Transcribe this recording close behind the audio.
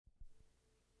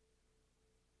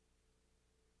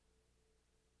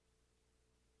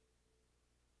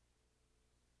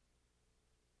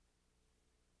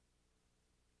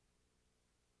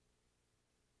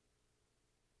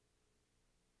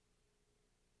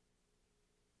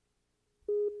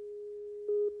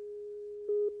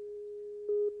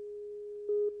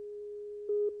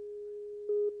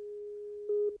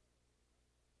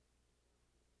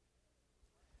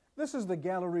This is the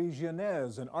Galerie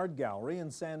Genèse, an art gallery in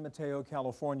San Mateo,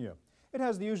 California. It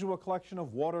has the usual collection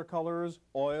of watercolors,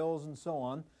 oils, and so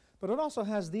on, but it also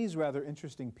has these rather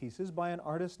interesting pieces by an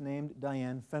artist named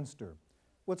Diane Fenster.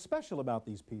 What's special about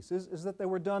these pieces is that they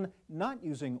were done not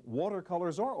using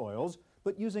watercolors or oils,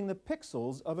 but using the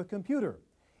pixels of a computer.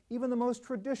 Even the most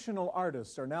traditional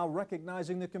artists are now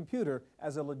recognizing the computer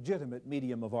as a legitimate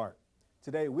medium of art.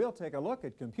 Today we'll take a look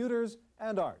at computers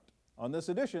and art on this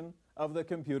edition of the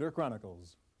Computer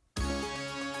Chronicles.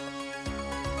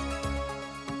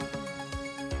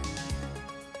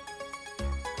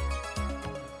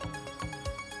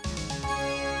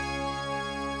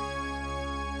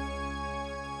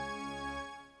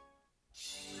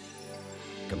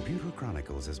 Computer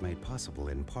Chronicles is made possible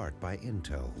in part by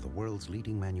Intel, the world's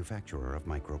leading manufacturer of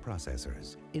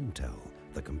microprocessors. Intel,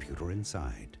 the computer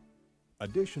inside.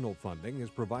 Additional funding is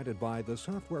provided by the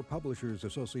Software Publishers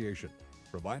Association,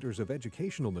 providers of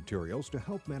educational materials to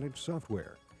help manage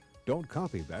software. Don't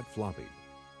copy that floppy.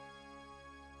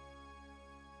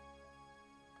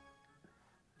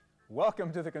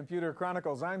 Welcome to the Computer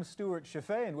Chronicles. I'm Stuart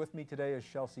Chaffee, and with me today is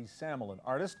Chelsea Samuel, an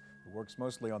artist who works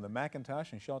mostly on the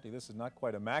Macintosh. And Chelsea, this is not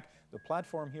quite a Mac. The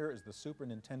platform here is the Super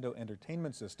Nintendo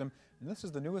Entertainment System, and this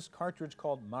is the newest cartridge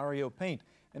called Mario Paint.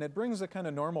 And it brings the kind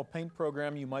of normal paint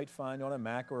program you might find on a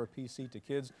Mac or a PC to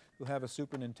kids who have a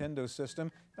Super Nintendo system.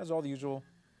 It has all the usual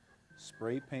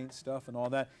spray paint stuff and all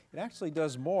that. It actually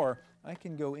does more. I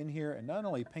can go in here and not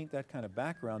only paint that kind of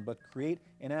background, but create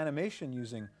an animation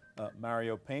using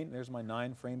Mario Paint. There's my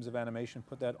 9 frames of animation.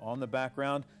 Put that on the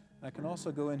background. I can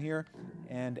also go in here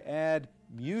and add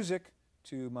music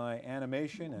to my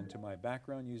animation and to my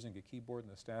background using a keyboard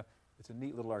and a staff. It's a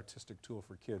neat little artistic tool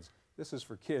for kids. This is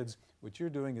for kids. What you're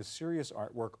doing is serious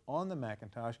artwork on the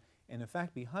Macintosh, and in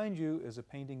fact behind you is a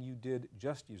painting you did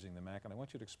just using the Mac, and I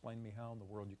want you to explain to me how in the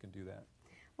world you can do that.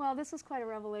 Well, this was quite a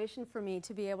revelation for me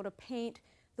to be able to paint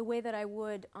the way that I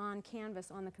would on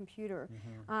canvas on the computer.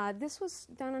 This was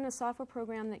done in a software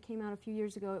program that came out a few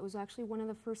years ago. It was actually one of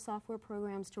the first software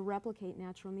programs to replicate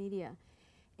natural media.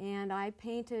 And I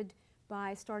painted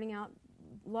by starting out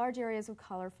large areas of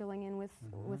color, filling in with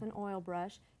an oil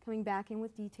brush, coming back in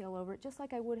with detail over it, just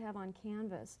like I would have on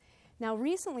canvas. Now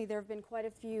recently there have been quite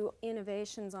a few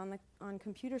innovations on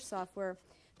computer software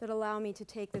that allow me to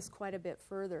take this quite a bit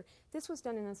further. This was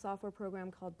done in a software program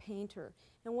called Painter.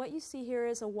 And what you see here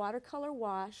is a watercolor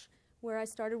wash where I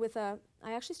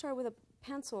actually started with a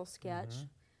pencil sketch,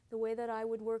 the way that I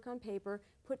would work on paper,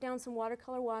 put down some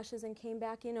watercolor washes and came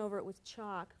back in over it with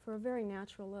chalk for a very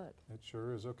natural look. It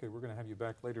sure is. Okay, we're going to have you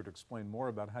back later to explain more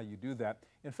about how you do that.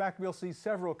 In fact, we'll see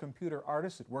several computer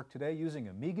artists at work today using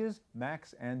Amigas,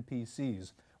 Macs, and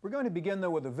PCs. We're going to begin,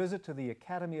 though, with a visit to the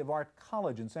Academy of Art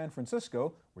College in San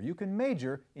Francisco, where you can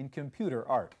major in computer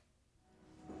art.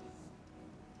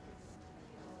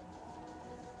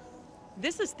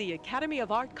 This is the Academy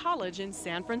of Art College in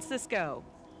San Francisco.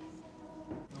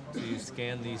 So you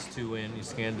scan these two in, you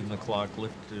scanned in the clock,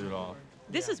 lifted it off.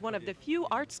 This is one of the few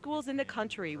art schools in the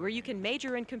country where you can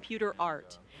major in computer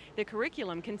art. The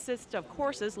curriculum consists of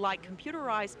courses like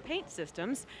computerized paint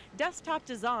systems, desktop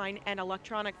design, and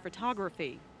electronic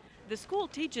photography. The school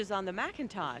teaches on the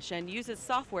Macintosh and uses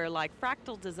software like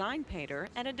Fractal Design Painter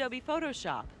and Adobe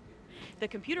Photoshop. The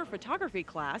computer photography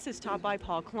class is taught by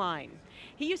Paul Klein.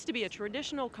 He used to be a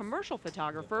traditional commercial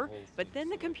photographer, but then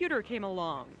the computer came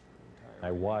along. I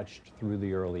watched through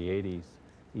the early 80s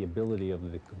the ability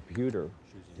of the computer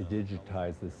to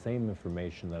digitize the same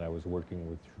information that I was working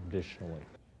with traditionally.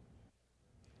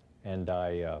 And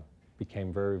I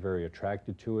became very, very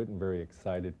attracted to it and very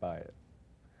excited by it.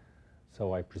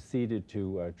 So I proceeded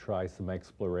to try some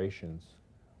explorations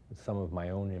with some of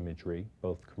my own imagery,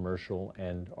 both commercial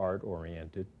and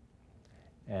art-oriented,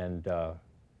 and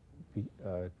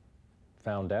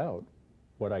found out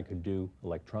what I could do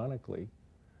electronically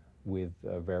with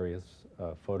various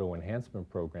photo enhancement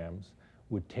programs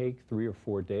would take 3 or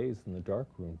 4 days in the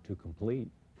darkroom to complete.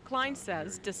 Klein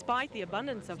says despite the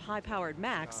abundance of high-powered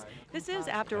Macs, this is,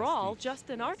 after all,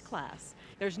 just an art class.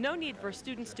 There's no need for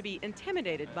students to be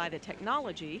intimidated by the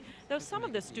technology, though some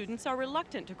of the students are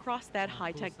reluctant to cross that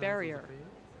high-tech barrier.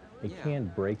 They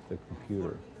can't break the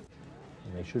computer,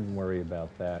 and they shouldn't worry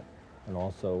about that. And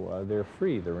also, they're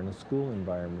free. They're in a school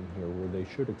environment here where they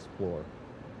should explore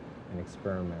and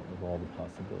experiment with all the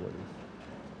possibilities.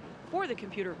 For the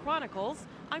Computer Chronicles,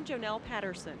 I'm Jonelle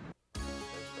Patterson.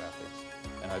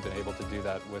 Graphics. And I've been able to do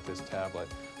that with this tablet.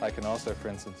 I can also, for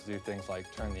instance, do things like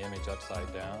turn the image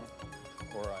upside down,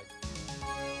 or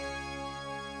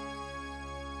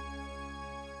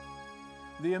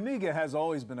The Amiga has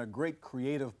always been a great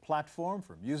creative platform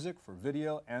for music, for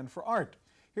video, and for art.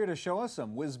 Here to show us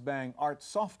some whiz-bang art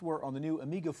software on the new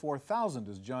Amiga 4000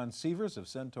 is John Sievers of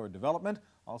Centaur Development.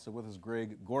 Also with us,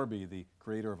 Greg Gorby, the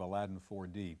creator of Aladdin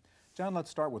 4D. John, let's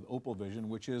start with Opal Vision,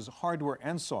 which is hardware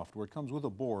and software. It comes with a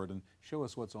board, and show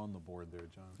us what's on the board there,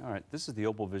 John. All right, this is the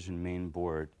Opal Vision main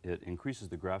board. It increases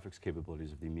the graphics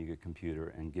capabilities of the Amiga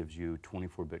computer and gives you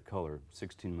 24-bit color,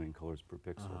 16 million colors per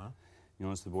pixel. You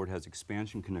notice the board has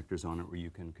expansion connectors on it where you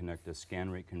can connect a scan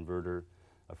rate converter,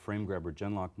 a frame grabber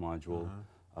Genlock module,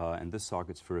 and this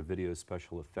socket's for a video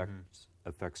special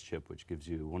effects chip, which gives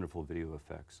you wonderful video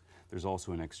effects. There's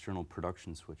also an external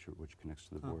production switcher which connects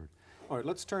to the board. All right,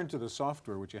 let's turn to the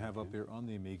software which you have up there on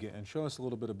the Amiga and show us a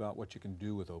little bit about what you can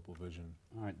do with Opal Vision.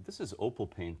 All right, this is Opal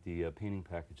Paint, the painting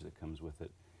package that comes with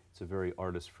it. It's a very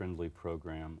artist-friendly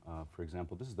program. For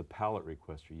example, this is the palette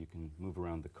requester. You can move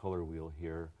around the color wheel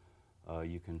here.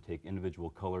 You can take individual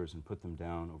colors and put them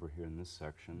down over here in this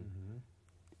section.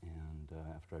 And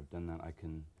after I've done that, I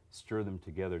can stir them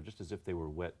together just as if they were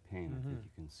wet paint. I think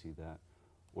you can see that.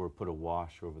 Or put a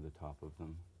wash over the top of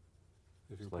them.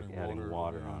 It's like adding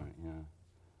water on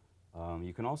it,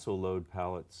 you can also load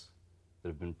palettes that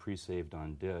have been pre-saved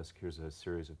on disk. Here's a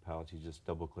series of palettes. You just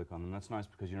double-click on them. That's nice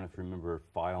because you don't have to remember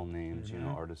file names. You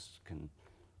know, artists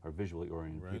are visually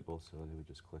oriented people, so they would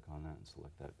just click on that and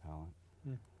select that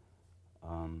palette.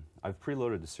 I've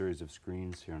preloaded a series of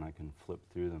screens here, and I can flip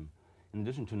through them. In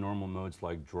addition to normal modes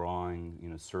like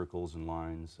drawing, circles and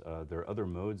lines, there are other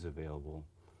modes available.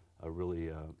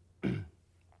 Really,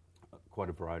 quite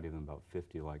a variety of them, about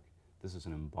 50. Like this is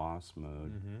an emboss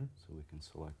mode, so we can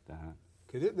select that.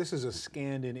 Okay, this is a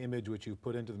scanned-in image which you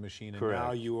put into the machine, and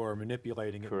now you are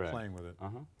manipulating it and playing with it.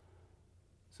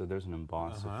 So there's an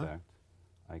emboss effect.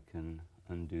 I can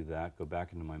undo that, go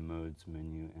back into my modes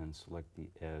menu, and select the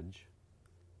edge.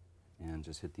 And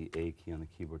just hit the A key on the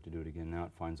keyboard to do it again. Now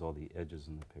it finds all the edges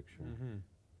in the picture.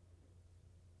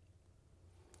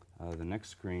 The next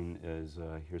screen is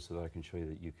here so that I can show you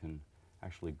that you can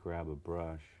actually grab a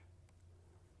brush.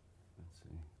 Let's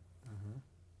see.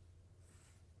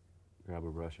 Grab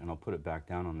a brush, and I'll put it back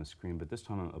down on the screen, but this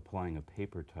time I'm applying a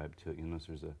paper type to it. You notice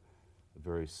there's a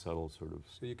very subtle sort of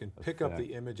So you can pick up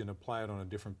the image and apply it on a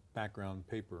different background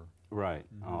paper. Right.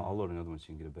 I'll load another one so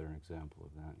you can get a better example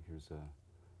of that. Here's a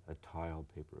tile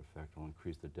paper effect. I'll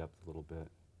increase the depth a little bit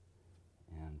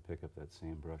and pick up that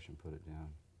same brush and put it down.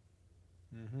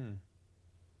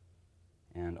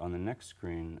 And on the next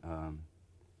screen,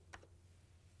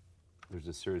 there's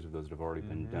a series of those that have already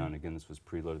been done. Again, this was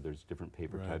preloaded. There's different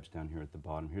paper types down here at the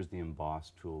bottom. Here's the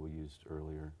emboss tool we used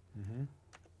earlier.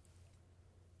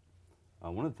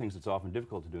 One of the things that's often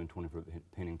difficult to do in 24-bit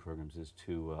painting programs is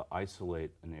to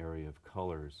isolate an area of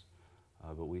colors.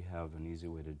 But we have an easy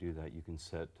way to do that. You can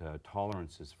set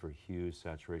tolerances for hue,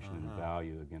 saturation, and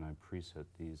value. Again, I preset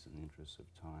these in the interest of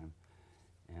time.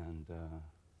 And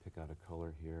pick out a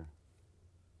color here.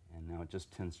 And now it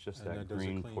just tints just that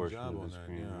green portion of the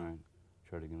screen. Right.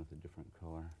 Try it again with a different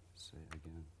color. Say it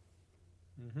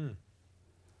again.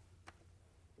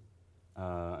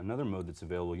 Another mode that's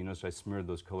available, you notice I smeared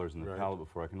those colors in the palette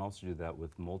before. I can also do that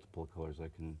with multiple colors. I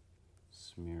can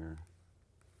smear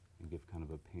and give kind of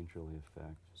a painterly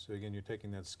effect. So again, you're taking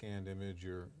that scanned image,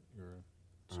 you're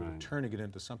sort of turning it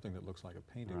into something that looks like a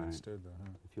painting instead, though,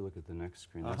 If you look at the next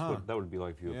screen, that's what that would be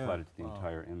like if you applied it to the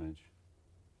entire image.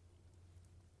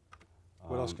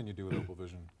 What else can you do with Opal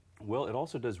Vision? Well, it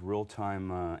also does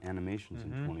real-time animations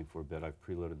in 24-bit. I've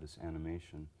preloaded this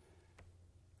animation.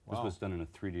 This was done in a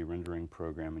 3D rendering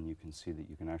program, and you can see that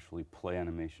you can actually play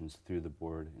animations through the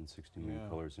board in 16 million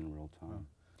colors in real time.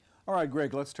 All right,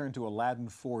 Greg, let's turn to Aladdin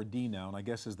 4D now, and I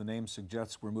guess as the name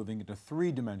suggests, we're moving into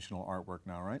three-dimensional artwork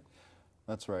now, right?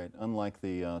 That's right. Unlike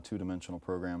the two-dimensional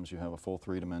programs, you have a full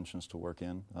 3 dimensions to work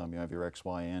in. You have your X,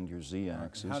 Y, and your Z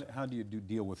axes. How do you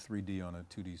deal with 3D on a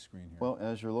 2D screen here? Well,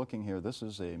 as you're looking here, this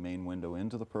is a main window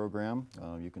into the program.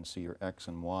 You can see your X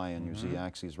and Y and your Z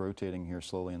axes rotating here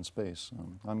slowly in space.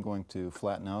 I'm going to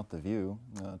flatten out the view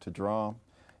to draw.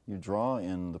 You draw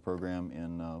in the program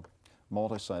in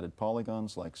multi-sided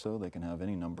polygons like so. They can have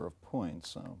any number of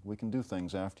points. We can do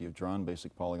things after you've drawn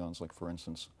basic polygons, like for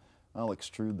instance, I'll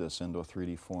extrude this into a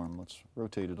 3D form. Let's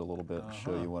rotate it a little bit to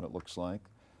show you what it looks like.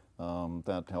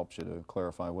 That helps you to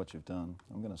clarify what you've done.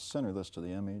 I'm going to center this to the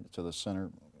image, to the center,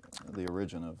 the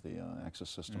origin of the axis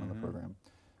system in the program.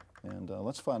 And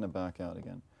let's flatten it back out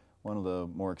again. One of the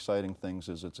more exciting things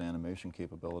is its animation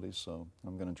capabilities. So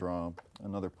I'm going to draw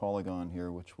another polygon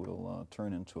here which will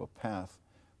turn into a path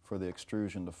for the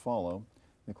extrusion to follow.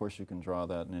 And of course you can draw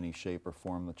that in any shape or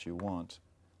form that you want.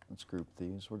 Let's group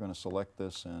these. We're going to select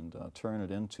this and turn it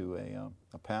into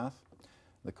a path.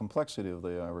 The complexity of the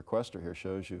requester here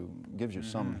gives you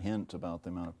some hint about the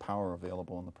amount of power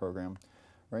available in the program.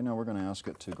 Right now we're going to ask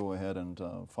it to go ahead and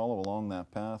follow along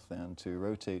that path and to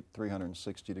rotate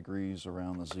 360 degrees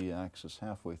around the z-axis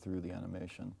halfway through the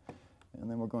animation. And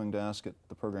then we're going to ask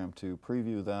the program to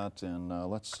preview that in,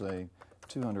 let's say,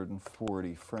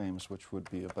 240 frames, which would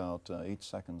be about 8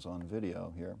 seconds on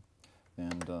video here.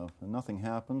 And nothing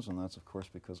happens, and that's, of course,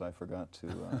 because I forgot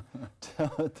to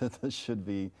tell it that this should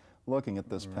be looking at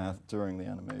this path during the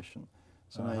animation.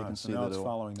 So now you can see that it's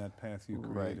following that path you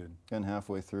created. Right. And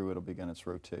halfway through, it'll begin its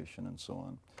rotation and so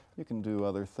on. You can do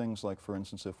other things, like, for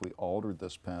instance, if we altered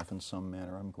this path in some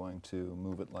manner, I'm going to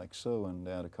move it like so and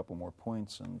add a couple more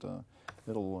points, and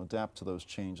it'll adapt to those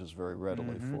changes very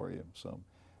readily for you. So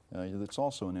it's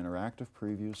also an interactive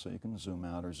preview, so you can zoom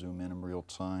out or zoom in real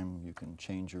time. You can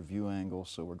change your view angle,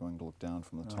 so we're going to look down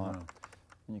from the top,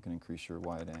 and you can increase your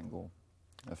wide angle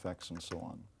effects and so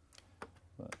on.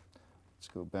 But let's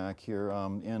go back here.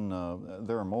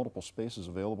 There are multiple spaces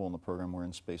available in the program. We're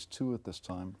in space 2 at this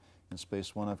time. In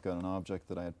space 1, I've got an object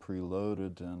that I had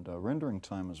preloaded, and rendering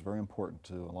time is very important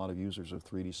to a lot of users of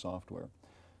 3D software.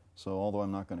 So although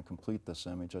I'm not going to complete this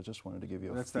image, I just wanted to give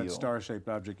you a feel. That's that star-shaped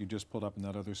object you just pulled up in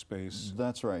that other space.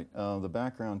 That's right. The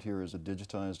background here is a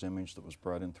digitized image that was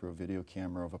brought in through a video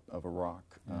camera of a rock.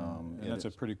 And that's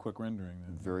a pretty quick rendering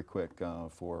then. Very quick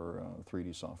for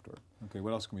 3D software. Okay,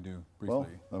 what else can we do briefly?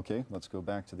 Well, okay, let's go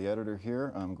back to the editor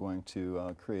here. I'm going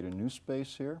to create a new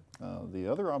space here.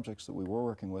 The other objects that we were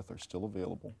working with are still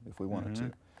available if we wanted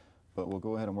to. But we'll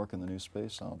go ahead and work in the new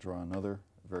space. I'll draw another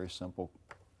very simple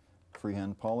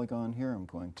freehand polygon here. I'm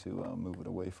going to move it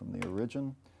away from the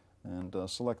origin and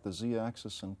select the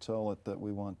z-axis and tell it that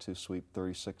we want to sweep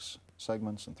 36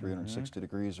 segments and 360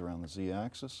 degrees around the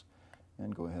z-axis,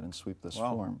 and go ahead and sweep this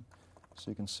form. So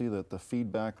you can see that the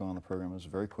feedback on the program is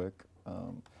very quick.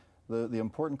 The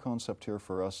important concept here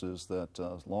for us is that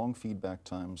long feedback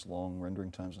times, long rendering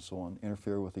times and so on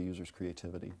interfere with the user's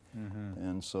creativity.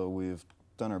 And so we've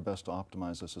done our best to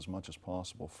optimize this as much as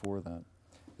possible for that.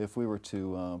 If we were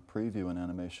to preview an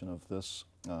animation of this,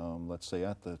 let's say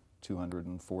at the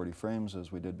 240 frames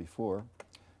as we did before,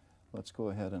 let's go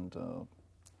ahead and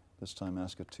this time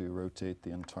ask it to rotate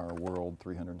the entire world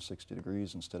 360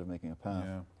 degrees instead of making a path.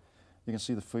 You can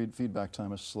see the feedback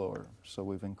time is slower, so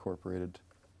we've incorporated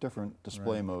different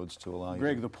display modes to allow you.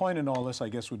 Greg, the point in all this, I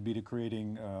guess, would be to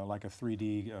creating like a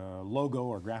 3D logo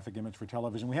or graphic image for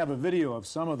television. We have a video of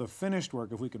some of the finished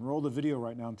work. If we can roll the video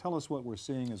right now and tell us what we're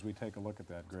seeing as we take a look at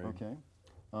that, Greg. Okay.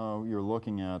 You're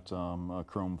looking at a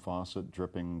chrome faucet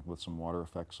dripping with some water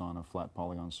effects on a flat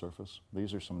polygon surface.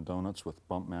 These are some donuts with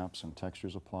bump maps and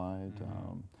textures applied.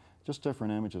 Just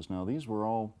different images. Now, these were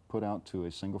all put out to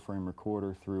a single frame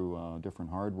recorder through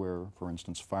different hardware, for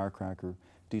instance, Firecracker,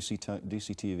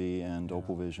 DC-TV, and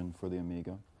Opal Vision for the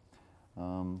Amiga.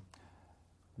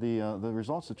 The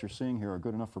results that you're seeing here are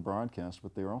good enough for broadcast,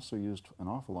 but they're also used an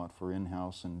awful lot for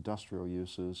in-house industrial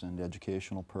uses and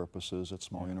educational purposes at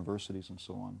small universities and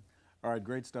so on. All right,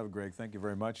 great stuff, Greg. Thank you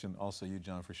very much, and also you,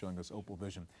 John, for showing us Opal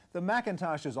Vision. The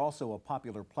Macintosh is also a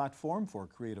popular platform for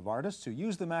creative artists who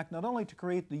use the Mac not only to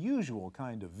create the usual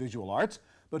kind of visual arts,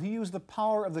 but who use the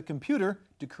power of the computer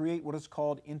to create what is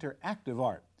called interactive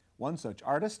art. One such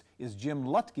artist is Jim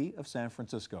Lutke of San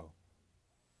Francisco.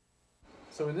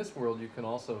 So in this world, you can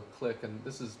also click, and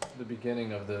this is the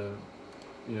beginning of the,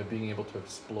 being able to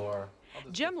explore.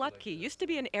 Jim Lutke used to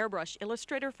be an airbrush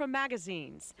illustrator for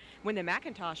magazines. When the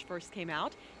Macintosh first came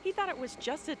out, he thought it was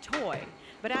just a toy.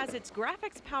 But as its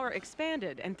graphics power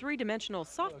expanded and three-dimensional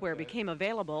software became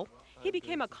available, he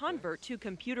became a convert to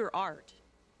computer art.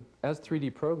 As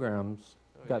 3D programs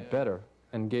got better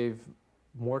and gave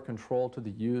more control to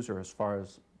the user as far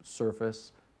as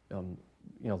surface,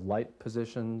 light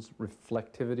positions,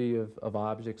 reflectivity of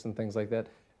objects and things like that,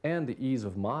 and the ease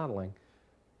of modeling,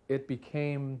 it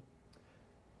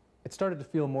started to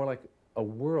feel more like a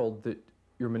world that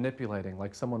you're manipulating,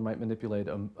 like someone might manipulate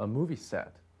a movie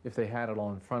set if they had it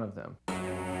all in front of them.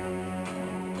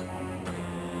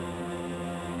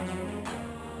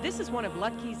 This is one of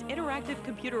Lutke's interactive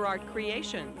computer art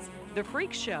creations, The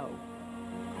Freak Show.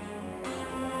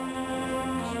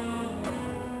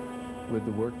 With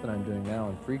the work that I'm doing now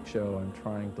in Freak Show, I'm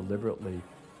trying deliberately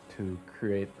to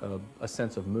create a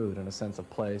sense of mood and a sense of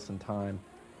place and time,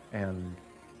 and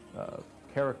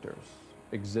characters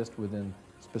exist within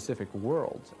specific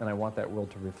worlds, and I want that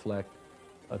world to reflect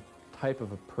a type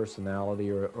of a personality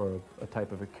or a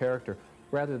type of a character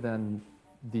rather than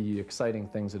the exciting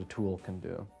things that a tool can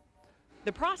do.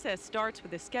 The process starts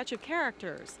with a sketch of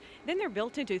characters, then they're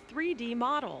built into 3D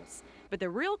models. But the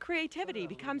real creativity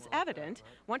becomes evident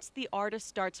once the artist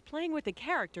starts playing with the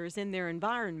characters in their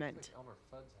environment.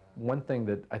 One thing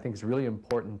that I think is really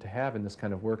important to have in this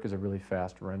kind of work is a really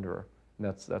fast renderer. And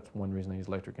that's one reason I use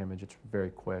electric image. It's very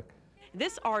quick.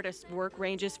 This artist's work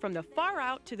ranges from the far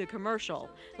out to the commercial,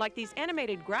 like these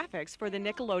animated graphics for the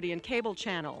Nickelodeon cable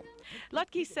channel.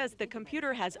 Lutke says the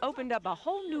computer has opened up a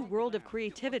whole new world of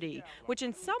creativity, which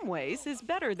in some ways is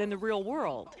better than the real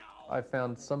world. I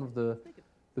found some of the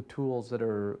tools that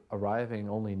are arriving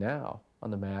only now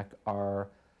on the Mac are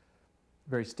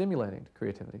very stimulating to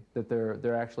creativity, that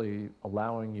they're actually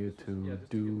allowing you to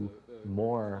do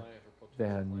more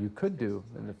than you could do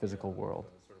in the physical world.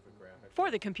 For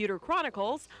the Computer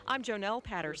Chronicles, I'm Jonelle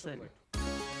Patterson.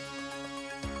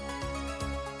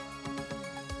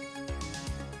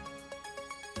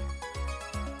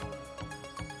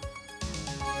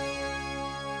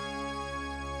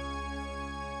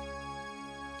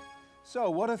 So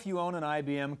what if you own an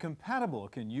IBM compatible?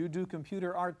 Can you do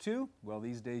computer art too? Well,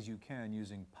 these days you can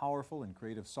using powerful and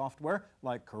creative software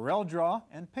like CorelDRAW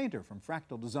and Painter from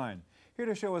Fractal Design. Here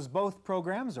to show us both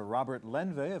programs are Robert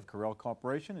Lenve of Corel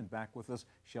Corporation, and back with us,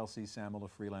 Chelsea Samuel, a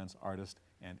freelance artist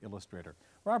and illustrator.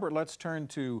 Robert, let's turn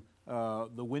to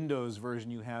the Windows version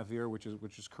you have here, which is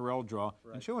CorelDRAW,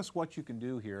 and show us what you can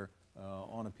do here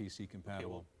on a PC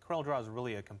compatible. Okay, well, CorelDRAW is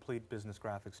really a complete business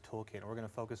graphics toolkit. We're going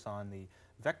to focus on the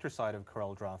vector side of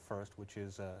CorelDRAW first, which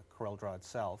is CorelDRAW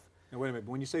itself. Now, wait a minute.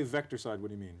 When you say vector side, what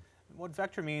do you mean? What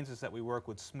vector means is that we work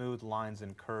with smooth lines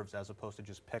and curves as opposed to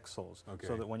just pixels,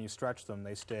 so that when you stretch them,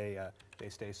 they stay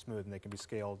smooth and they can be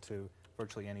scaled to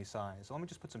virtually any size. So let me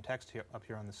just put some text up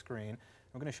here on the screen.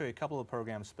 We're going to show you a couple of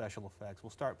program's special effects.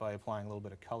 We'll start by applying a little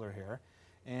bit of color here.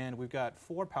 And we've got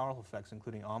 4 powerful effects,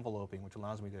 including enveloping, which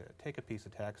allows me to take a piece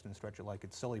of text and stretch it like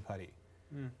it's silly putty.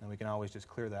 And we can always just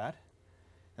clear that.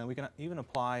 And we can even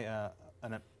apply a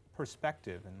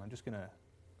perspective. And I'm just going to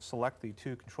select the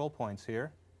 2 control points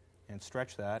here and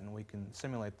stretch that, and we can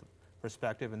simulate the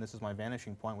perspective. And this is my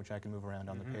vanishing point, which I can move around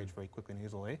on the page very quickly and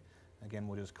easily. Again,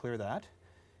 we'll just clear that.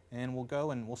 And we'll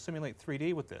go and we'll simulate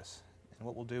 3D with this. And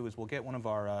what we'll do is we'll get one of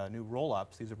our new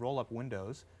roll-ups. These are roll-up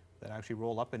windows that actually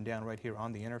roll up and down right here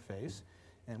on the interface.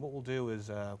 And what we'll do is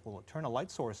we'll turn a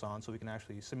light source on so we can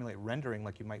actually simulate rendering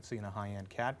like you might see in a high-end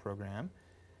CAD program.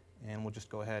 And we'll just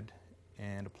go ahead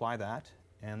and apply that.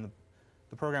 And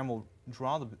the program will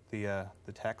draw the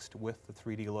text with the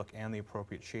 3D look and the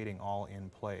appropriate shading all in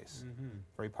place.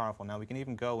 Very powerful. Now we can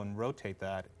even go and rotate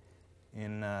that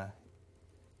in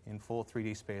full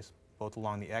 3D space, both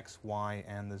along the X, Y,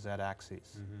 and the Z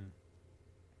axes.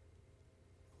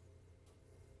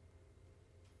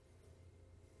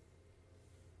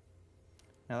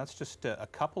 Now that's just a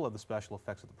couple of the special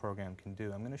effects that the program can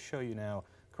do. I'm going to show you now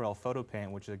Corel Photo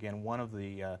Paint, which is again one of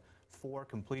the 4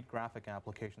 complete graphic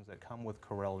applications that come with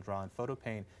CorelDRAW. And Photo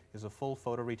Paint is a full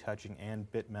photo retouching and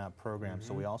bitmap program.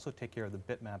 So we also take care of the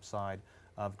bitmap side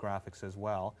of graphics as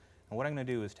well. And what I'm going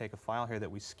to do is take a file here that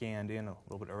we scanned in a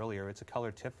little bit earlier. It's a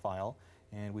color TIFF file,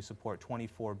 and we support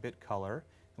 24-bit color.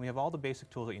 And we have all the basic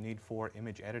tools that you need for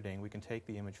image editing. We can take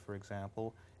the image, for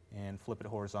example, and flip it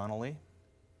horizontally.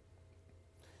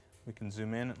 We can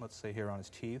zoom in, let's say here on his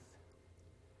teeth.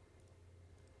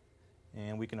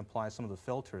 And we can apply some of the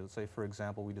filters. Let's say, for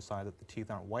example, we decide that the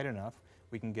teeth aren't white enough.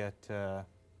 We can get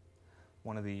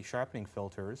one of the sharpening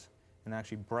filters and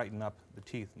actually brighten up the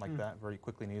teeth like that very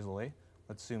quickly and easily.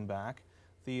 Let's zoom back.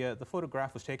 The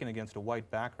photograph was taken against a white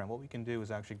background. What we can do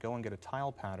is actually go and get a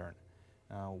tile pattern.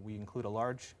 We include a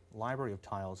large library of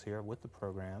tiles here with the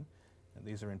program. And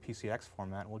these are in PCX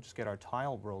format. We'll just get our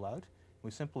tile rollout. We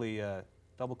simply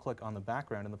double-click on the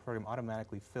background, and the program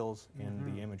automatically fills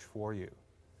in the image for you.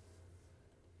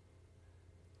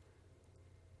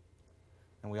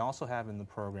 And we also have in the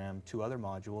program 2 other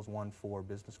modules, one for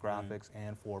business graphics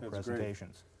and for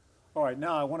presentations. All right,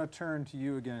 now I want to turn to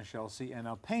you again, Chelsea. And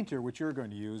now Painter, which you're going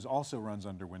to use, also runs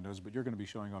under Windows, but you're going to be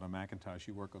showing on a Macintosh.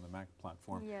 You work on the Mac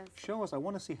platform. Yes. Show us, I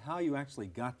want to see how you actually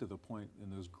got to the point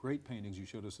in those great paintings you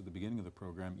showed us at the beginning of the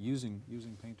program using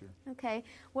Painter. Okay,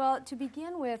 well, to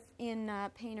begin with in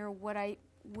Painter, what I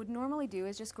would normally do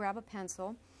is just grab a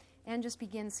pencil and just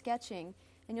begin sketching.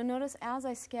 And you'll notice as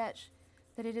I sketch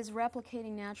that it is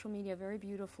replicating natural media very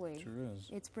beautifully. Sure is.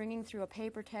 It's bringing through a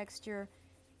paper texture.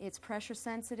 It's pressure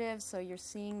sensitive, so you're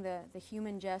seeing the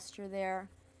human gesture there.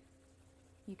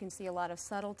 You can see a lot of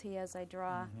subtlety as I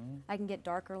draw. I can get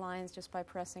darker lines just by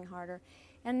pressing harder.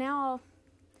 And now,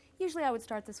 usually I would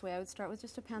start this way. I would start with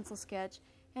just a pencil sketch,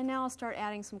 and now I'll start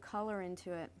adding some color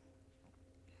into it.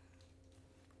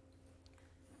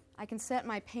 I can set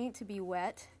my paint to be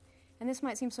wet, And this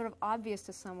might seem sort of obvious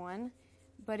to someone,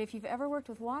 but if you've ever worked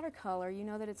with watercolor, you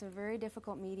know that it's a very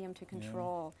difficult medium to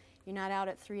control. You're not out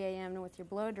at 3 a.m. with your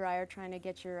blow dryer trying to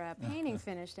get your painting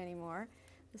finished anymore.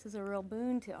 This is a real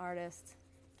boon to artists.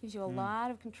 Gives you a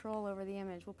lot of control over the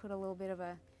image. We'll put a little bit of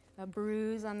a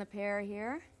bruise on the pear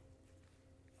here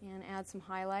and add some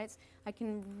highlights. I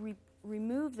can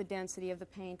remove the density of the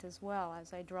paint as well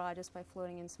as I draw, just by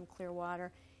floating in some clear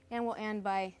water. And we'll end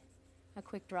by a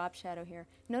quick drop shadow here.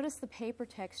 Notice the paper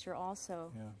texture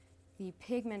also. Yeah. The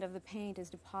pigment of the paint is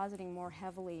depositing more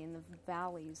heavily in the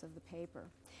valleys of the paper.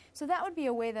 So that would be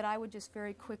a way that I would just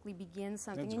very quickly begin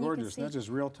something. That's and gorgeous. That's just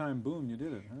real-time boom. You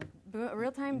did it, huh?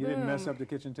 Real-time boom. You didn't mess up the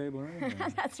kitchen table or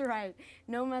anything. That's right.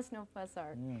 No muss, no fuss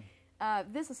art. Yeah.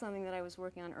 This is something that I was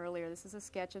working on earlier. This is a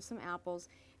sketch of some apples.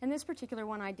 And this particular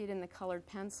one I did in the colored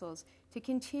pencils. To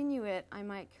continue it, I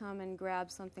might come and grab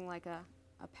something like a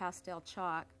pastel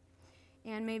chalk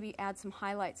and maybe add some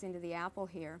highlights into the apple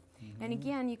here. And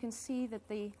again, you can see that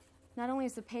not only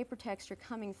is the paper texture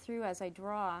coming through as I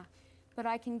draw, but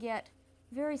I can get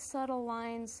very subtle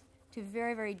lines to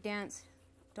very, very dense,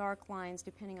 dark lines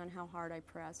depending on how hard I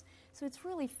press. So it's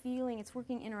really it's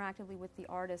working interactively with the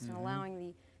artist and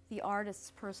allowing the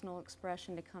artist's personal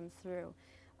expression to come through.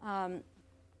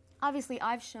 Obviously,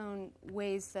 I've shown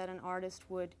ways that an artist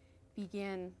would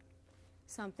begin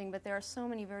something, but there are so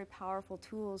many very powerful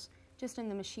tools just in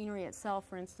the machinery itself.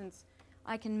 For instance,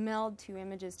 I can meld two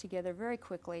images together very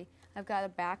quickly. I've got a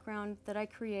background that I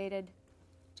created,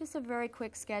 just a very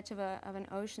quick sketch of an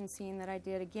ocean scene that I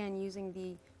did, again, using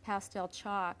the pastel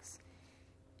chalks.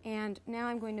 And now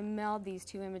I'm going to meld these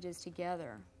two images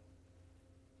together.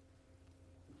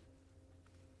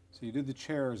 So you did the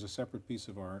chair as a separate piece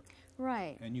of art.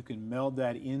 Right. And you can meld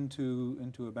that into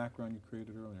a background you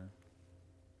created earlier.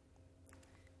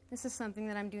 This is something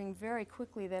that I'm doing very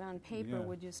quickly that on paper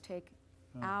would just take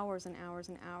hours and hours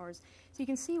and hours. So you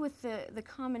can see with the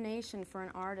combination for an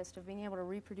artist of being able to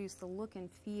reproduce the look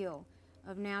and feel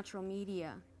of natural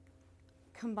media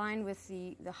combined with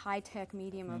the high-tech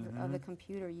medium of the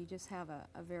computer, you just have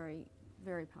a very,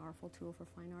 very powerful tool for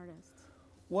fine artists.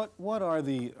 What are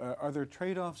there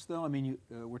trade-offs though? I mean,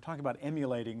 we're talking about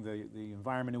emulating the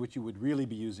environment in which you would really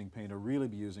be using paint or really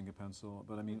be using a pencil,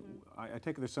 but I mean, I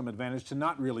take it there's some advantage to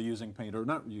not really using paint or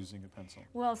not using a pencil.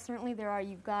 Well, certainly there are.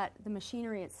 You've got the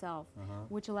machinery itself,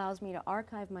 which allows me to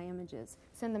archive my images,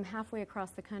 send them halfway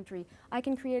across the country. I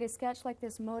can create a sketch like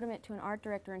this, modem it to an art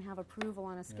director, and have approval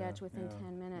on a sketch within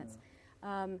 10 minutes.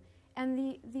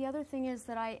 And the other thing is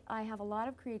that I have a lot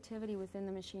of creativity within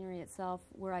the machinery itself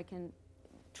where I can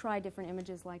try different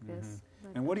images like this.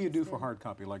 And what do you do for hard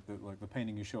copy, like the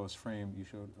painting you showed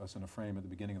us in a frame at the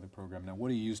beginning of the program? Now, what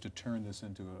do you use to turn this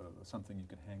into something you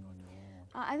can hang on your wall?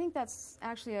 I think that's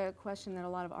actually a question that a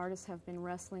lot of artists have been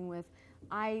wrestling with.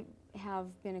 I have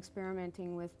been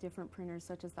experimenting with different printers,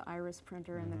 such as the Iris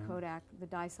printer and the Kodak. The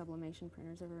dye sublimation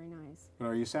printers are very nice. But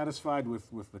are you satisfied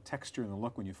with the texture and the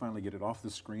look when you finally get it off the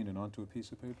screen and onto a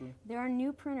piece of paper? There are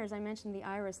new printers, I mentioned the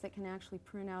Iris, that can actually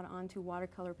print out onto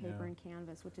watercolor paper and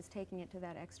canvas, which is taking it to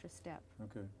that extra step.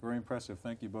 Okay, very impressive.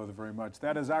 Thank you both very much.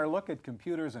 That is our look at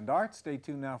computers and art. Stay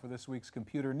tuned now for this week's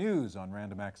Computer News on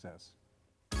Random Access.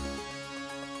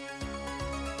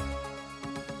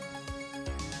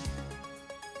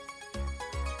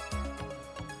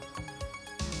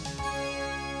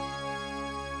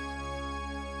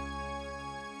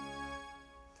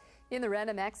 In the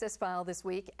Random Access file this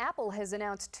week, Apple has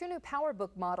announced two new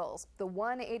PowerBook models. The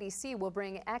 180C will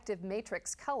bring active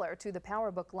matrix color to the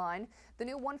PowerBook line. The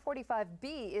new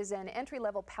 145B is an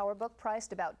entry-level PowerBook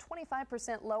priced about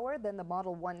 25% lower than the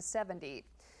Model 170.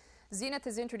 Zenith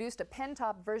has introduced a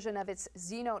pen-top version of its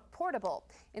Z-Note Portable.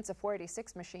 It's a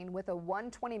 486 machine with a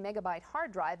 120 megabyte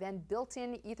hard drive and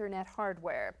built-in Ethernet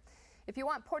hardware. If you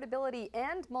want portability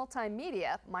and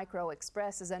multimedia, Micro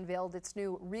Express has unveiled its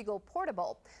new Regal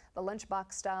Portable. The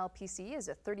lunchbox-style PC is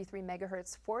a 33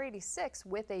 megahertz 486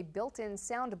 with a built-in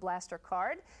Sound Blaster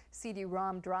card,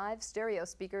 CD-ROM drive, stereo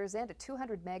speakers, and a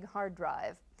 200 meg hard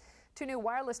drive. Two new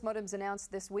wireless modems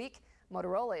announced this week.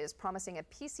 Motorola is promising a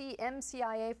PC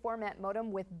MCIA format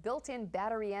modem with built-in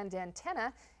battery and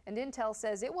antenna, and Intel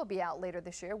says it will be out later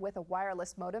this year with a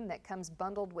wireless modem that comes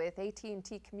bundled with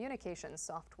AT&T communications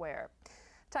software.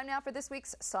 Time now for this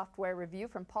week's software review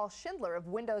from Paul Schindler of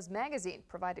Windows Magazine,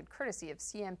 provided courtesy of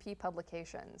CMP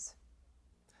Publications.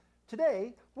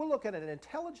 Today, we'll look at an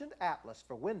intelligent atlas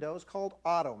for Windows called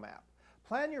AutoMap.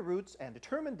 Plan your routes and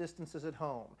determine distances at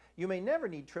home. You may never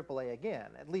need AAA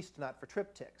again, at least not for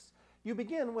triptychs. You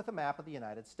begin with a map of the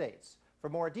United States. For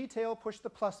more detail, push the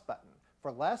plus button.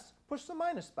 For less, push the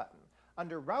minus button.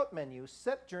 Under Route Menu,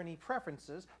 Set Journey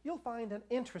Preferences, you'll find an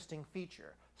interesting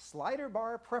feature, slider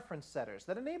bar preference setters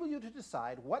that enable you to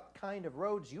decide what kind of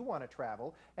roads you want to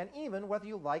travel and even whether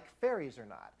you like ferries or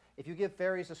not. If you give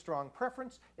ferries a strong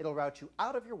preference, it'll route you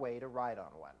out of your way to ride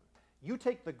on one. You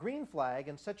take the green flag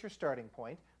and set your starting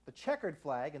point, the checkered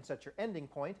flag and set your ending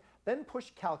point, then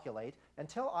push Calculate and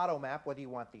tell AutoMap whether you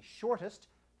want the shortest,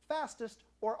 fastest,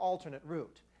 or alternate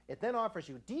route. It then offers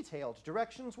you detailed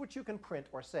directions which you can print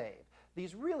or save.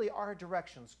 These really are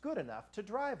directions good enough to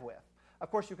drive with. Of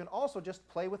course, you can also just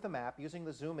play with the map using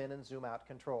the zoom in and zoom out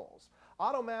controls.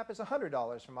 AutoMap is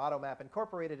 $100 from AutoMap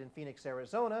Incorporated in Phoenix,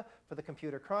 Arizona. For the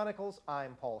Computer Chronicles,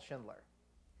 I'm Paul Schindler.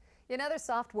 In other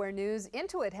software news,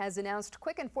 Intuit has announced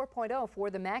Quicken 4.0 for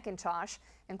the Macintosh,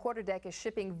 and QuarterDeck is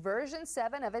shipping version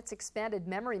 7 of its expanded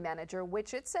memory manager,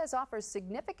 which it says offers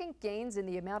significant gains in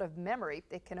the amount of memory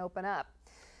it can open up.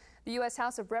 The U.S.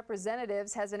 House of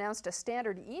Representatives has announced a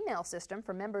standard email system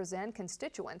for members and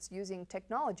constituents using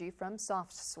technology from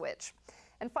SoftSwitch.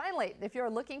 And finally, if you're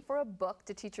looking for a book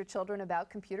to teach your children about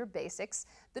computer basics,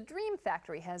 the Dream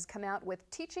Factory has come out with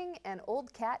Teaching an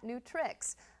Old Cat New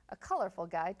Tricks, a colorful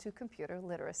guide to computer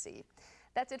literacy.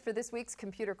 That's it for this week's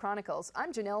Computer Chronicles.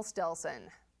 I'm Janelle Stelson.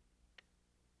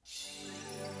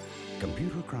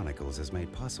 Computer Chronicles is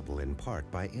made possible in part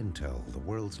by Intel, the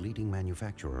world's leading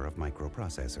manufacturer of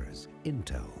microprocessors.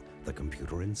 Intel, the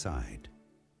computer inside.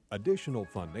 Additional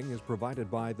funding is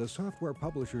provided by the Software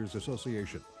Publishers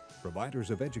Association, providers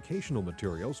of educational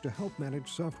materials to help manage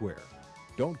software.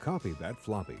 Don't copy that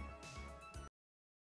floppy.